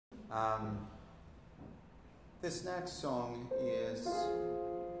This next song is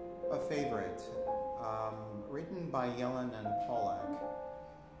a favorite, written by Yellen and Pollack.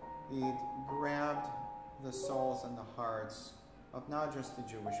 It grabbed the souls and the hearts of not just the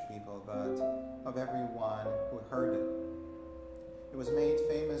Jewish people, but of everyone who heard it. It was made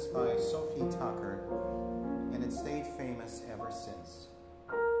famous by Sophie Tucker, and it stayed famous ever since.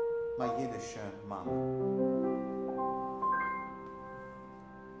 My Yiddishe Momme.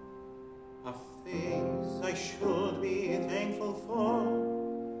 Of things I should be thankful for,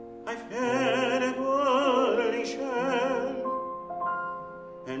 I've had a goodly share.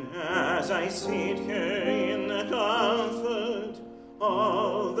 And as I sit here in the comfort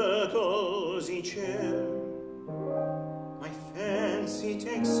of the cozy chair, my fancy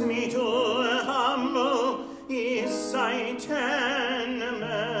takes me to a humble east side tenement,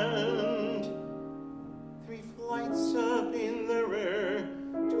 3 flights up in the rear,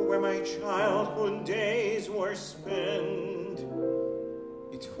 where my childhood days were spent.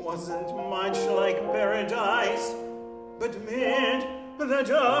 It wasn't much like paradise, but mid the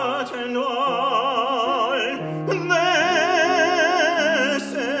dirt and all, there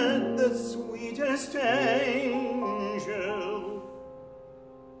sat the sweetest angel,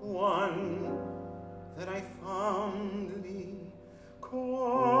 one that I fondly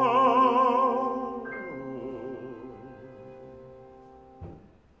call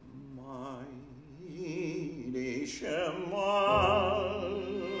my Yiddishe Momme.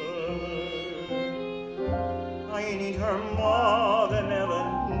 I need her more than ever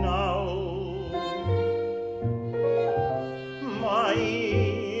now. My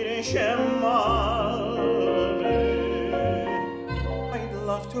Yiddishe Momme. I'd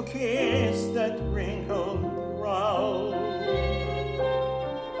love to kiss that wrinkled brow.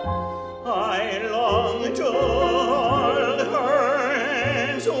 I long to hold her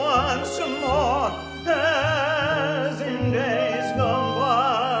hands once more, as in days gone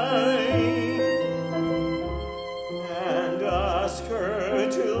by, and ask her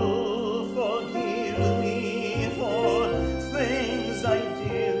to forgive me for things I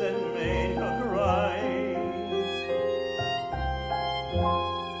did that made her cry.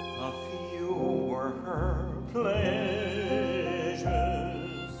 A few were her pleasures.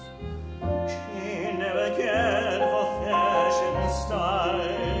 She never cared for fashion styles,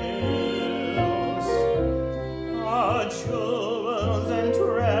 or jewels and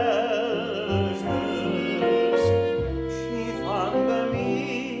treasures. She found them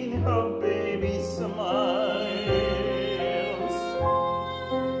in her baby smiles.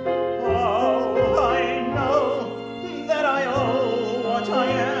 Oh, I know that I owe what I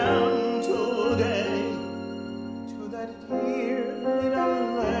am today to that dear little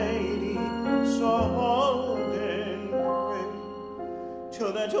lady, so old and gray, to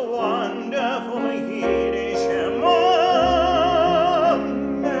that wonderful Yiddishe Momme,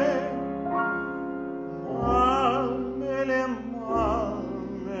 Mommele,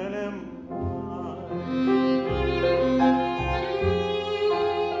 Mommele,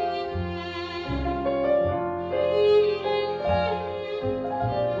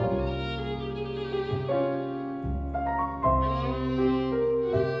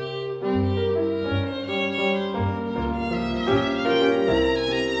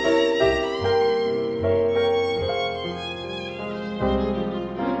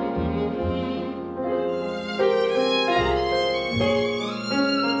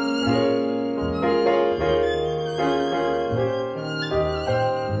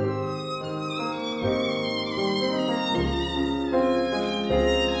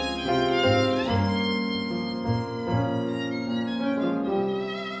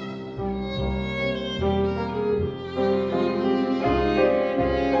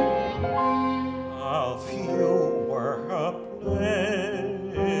 how few were her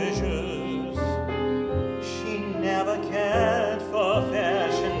pleasures. She never cared for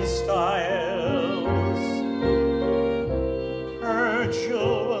fashion styles, her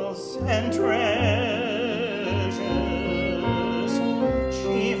jewels and treasures.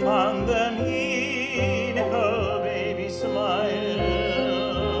 She found them in her baby smiles.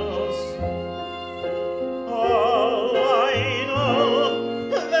 Oh, I know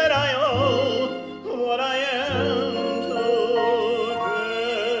that I owe what I am today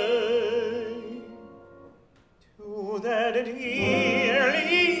to that dear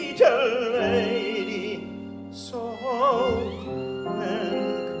little lady, so old and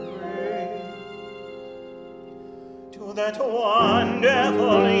gray, to that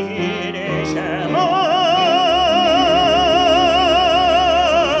wonderful Yiddishe Momme,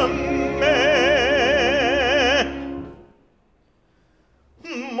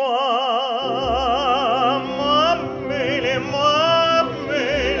 Momme.